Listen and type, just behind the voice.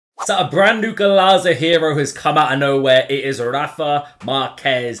a brand new Golazo Hero has come out of nowhere. It is Rafa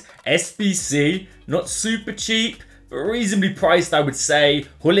Marquez SBC. Not super cheap, but reasonably priced, I would say.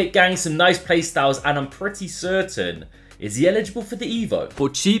 Hullet gang, some nice playstyles, and I'm pretty certain, is he eligible for the Evo? For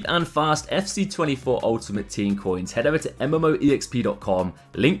cheap and fast FC24 Ultimate Team coins, head over to MMOEXP.com,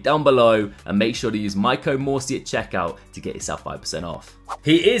 link down below, and make sure to use my code Morsi at checkout to get yourself 5% off.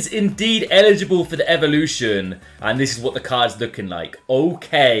 He is indeed eligible for the evolution, and this is what the card's looking like.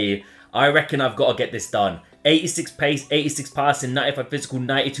 Okay, I reckon I've got to get this done. 86 pace, 86 passing, 95 physical,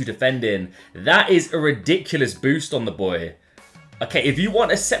 92 defending. That is a ridiculous boost on the boy. Okay, if you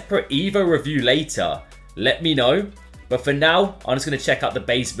want a separate Evo review later, let me know. But for now, I'm just going to check out the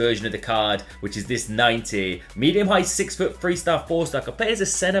base version of the card, which is this 90. Medium height, 6 foot, 3-star, 4-star. I can play as a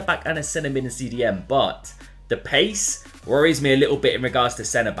centre back and a centre mid in CDM, but the pace worries me a little bit in regards to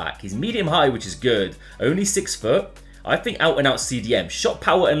centre back. He's medium high, which is good. Only 6 foot. I think out and out CDM. Shot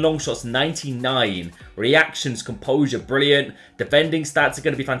power and long shots 99. Reactions, composure, brilliant. Defending stats are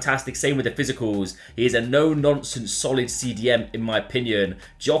going to be fantastic. Same with the physicals. He is a no-nonsense solid CDM in my opinion.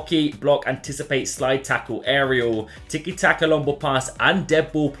 Jockey, block, anticipate, slide tackle, aerial, tiki-taka long ball pass, and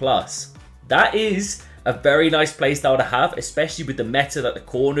dead ball plus. That is a very nice playstyle to have, especially with the meta that the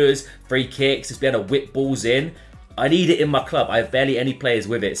corners, free kicks, just being able to whip balls in. I need it in my club. I have barely any players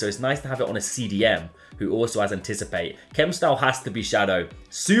with it, so it's nice to have it on a CDM who also has anticipate. Chem style has to be shadow.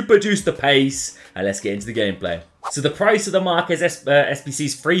 Super juice the pace, and let's get into the gameplay. So the price of the Marquez SBC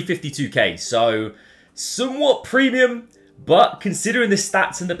is 352k, so somewhat premium, but considering the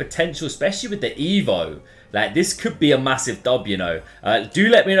stats and the potential, especially with the Evo, like this could be a massive dub, you know. Do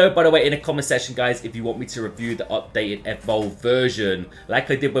let me know, by the way, in the comment section, guys, if you want me to review the updated evolved version, like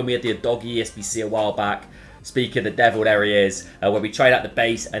I did when we had the Doggy SBC a while back. Speaking of the devil, there he is, where we tried out the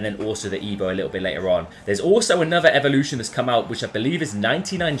base and then also the Evo a little bit later on. There's also another evolution that's come out, which I believe is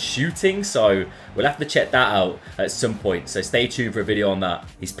 99 shooting, so we'll have to check that out at some point. So stay tuned for a video on that.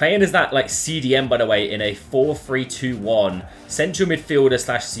 He's playing as that like CDM, by the way, in a 4-3-2-1 central midfielder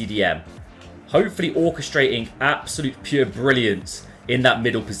slash CDM. Hopefully orchestrating absolute pure brilliance in that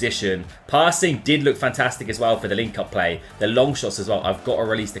middle position. Passing did look fantastic as well for the link-up play. The long shots as well. I've got to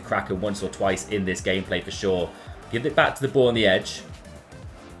release the Kraken once or twice in this gameplay for sure. Give it back to the ball on the edge.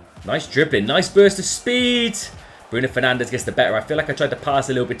 Nice dribbling. Nice burst of speed. Bruno Fernandes gets the better. I feel like I tried to pass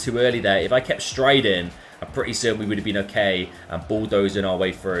a little bit too early there. If I kept striding, I'm pretty certain we would have been okay and bulldozing our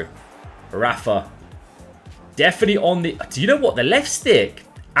way through. Rafa. Definitely on the... Do you know what? The left stick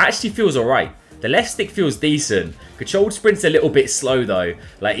actually feels alright. The left stick feels decent. Controlled sprint's a little bit slow though.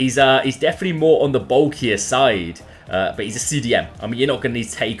 Like he's definitely more on the bulkier side. But he's a CDM. I mean, you're not going to need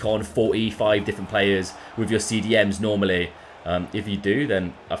to take on 45 different players with your CDMs normally. If you do,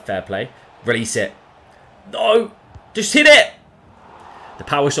 then a fair play. Release it. No! Just hit it! The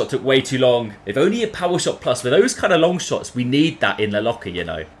power shot took way too long. If only a power shot plus. With those kind of long shots, we need that in the locker, you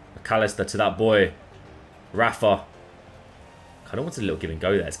know. McAllister to that boy. Rafa. Kind of wants a little give and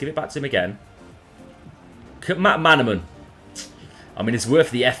go there. Let's give it back to him again. Matt Manaman. I mean, it's worth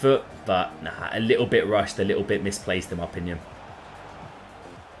the effort, but nah, a little bit rushed, a little bit misplaced in my opinion.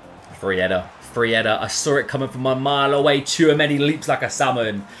 Free header. Free header. I saw it coming from a mile away. Chouameni leaps like a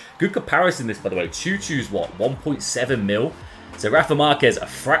salmon. Good comparison this, by the way. Choo-Choo's what? 1.7 mil? So Rafa Marquez, a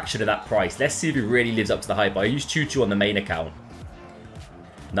fraction of that price. Let's see if he really lives up to the hype. I use Choo-Choo on the main account.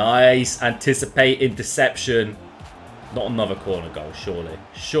 Nice. Anticipate interception. Not another corner goal, surely.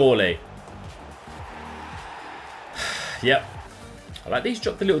 Surely. Yep. I like these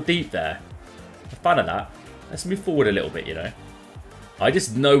dropped a little deep there. I'm a fan of that. Let's move forward a little bit, you know. I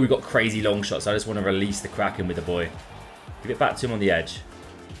just know we've got crazy long shots. I just want to release the Kraken with the boy. Give it back to him on the edge.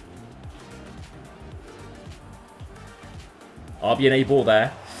 RBNA ball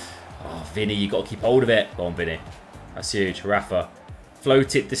there. Oh, Vinny, you got to keep hold of it. Go on, Vinny. That's huge. Rafa.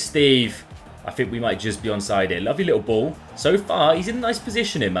 Float it to Steve. I think we might just be onside here. Lovely little ball. So far, he's in a nice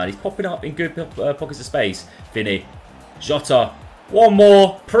position here, man. He's popping up in good pockets of space. Vinny. Jota. One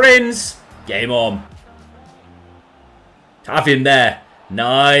more. Prince. Game on. Have him there.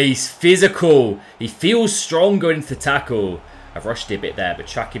 Nice. Physical. He feels strong going into the tackle. I've rushed it a bit there, but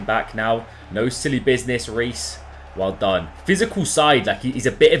tracking back now. No silly business, Reese. Well done. Physical side, like he's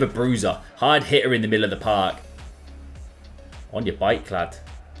a bit of a bruiser. Hard hitter in the middle of the park. On your bike, lad.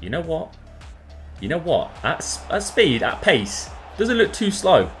 You know what? You know what? At speed, at pace, doesn't look too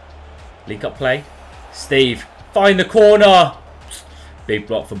slow. Link up play. Steve. Find the corner. Big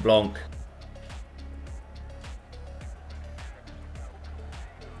block from Blanc.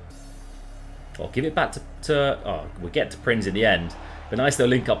 I'll give it back to oh, we'll get to Prince in the end. But nice little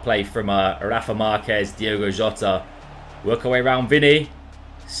link-up play from Rafa Marquez, Diogo Jota. Work our way around Vinny.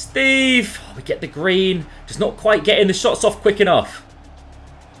 Steve. Oh, we get the green. Just not quite getting the shots off quick enough.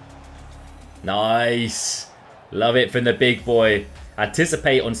 Nice. Love it from the big boy.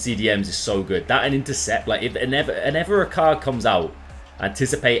 Anticipate on CDMs is so good. That and intercept. Like, if whenever a card comes out,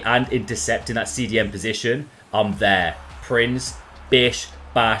 anticipate and intercept in that CDM position, I'm there. Prince, bish,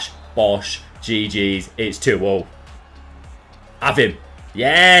 bash, bosh, GG's. It's 2-0. Have him.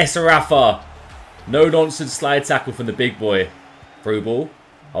 Yes, Rafa. No nonsense slide tackle from the big boy. Through ball.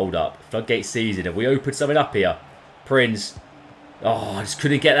 Hold up. Floodgate season. Have we opened something up here? Prince. Oh, I just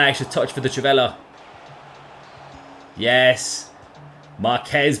couldn't get that extra touch for the Trivella. Yes.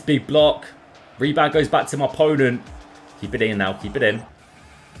 Marquez, big block. Rebound goes back to my opponent. Keep it in now. Keep it in.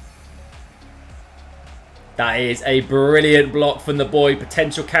 That is a brilliant block from the boy.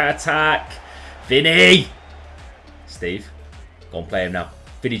 Potential counter-attack. Vinny. Steve. Go on, play him now.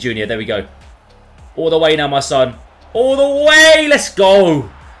 Vinny Jr., there we go. All the way now, my son. All the way. Let's go.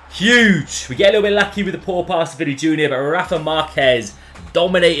 Huge. We get a little bit lucky with the poor pass to Vinny Jr., but Rafa Marquez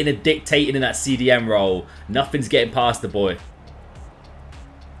dominating and dictating in that CDM role. Nothing's getting past the boy.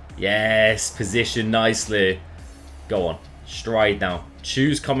 Yes, position nicely. Go on. Stride now.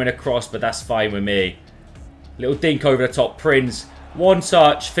 Choose coming across, but that's fine with me. Little dink over the top. Prince. One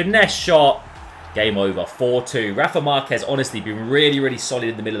touch. Finesse shot. Game over. 4-2. Rafa Marquez, honestly, been really, really solid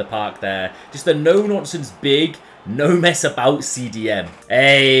in the middle of the park there. Just a no-nonsense big, no mess about CDM.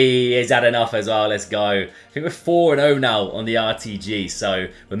 Hey, is that enough as well? Let's go. I think we're 4-0 now on the RTG. So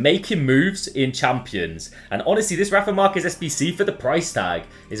we're making moves in Champions. And honestly, this Rafa Marquez SBC for the price tag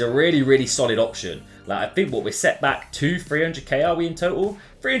is a really, really solid option. Like, I think what we're set back to 300k, are we in total?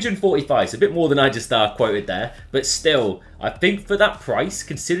 345, so a bit more than I just quoted there. But still, I think for that price,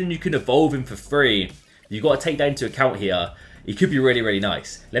 considering you can evolve him for free, you've got to take that into account here. It could be really, really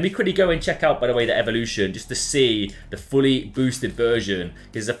nice. Let me quickly go and check out, by the way, the evolution, just to see the fully boosted version.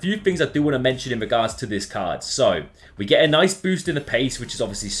 There's a few things I do want to mention in regards to this card. So, we get a nice boost in the pace, which is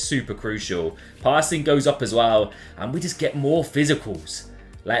obviously super crucial. Passing goes up as well, and we just get more physicals.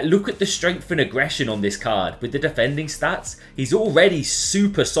 Like, look at the strength and aggression on this card. With the defending stats, he's already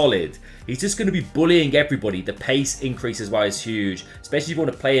super solid. He's just going to be bullying everybody. The pace increase as well is huge. Especially if you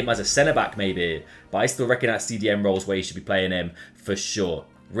want to play him as a centre-back maybe. But I still reckon that CDM roles where you should be playing him for sure.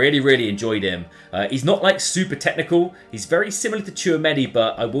 Really, really enjoyed him. He's not like super technical. He's very similar to Tchouaméni,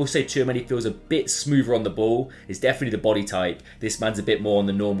 but I will say Tchouaméni feels a bit smoother on the ball. It's definitely the body type. This man's a bit more on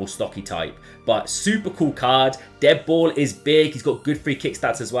the normal stocky type. But super cool card. Dead ball is big. He's got good free kick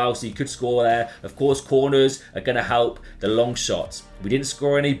stats as well, so you could score there. Of course, corners are going to help. The long shots. We didn't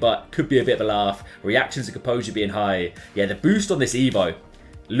score any, but could be a bit of a laugh. Reactions and composure being high. Yeah, the boost on this Evo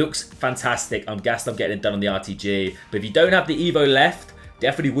looks fantastic. I'm gassed I'm getting it done on the RTG. But if you don't have the Evo left,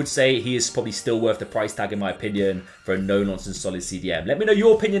 definitely would say he is probably still worth the price tag in my opinion for a no-nonsense solid CDM. Let me know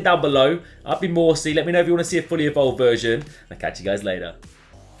your opinion down below. I'd be Morsey. Let me know if you want to see a fully evolved version. I'll catch you guys later.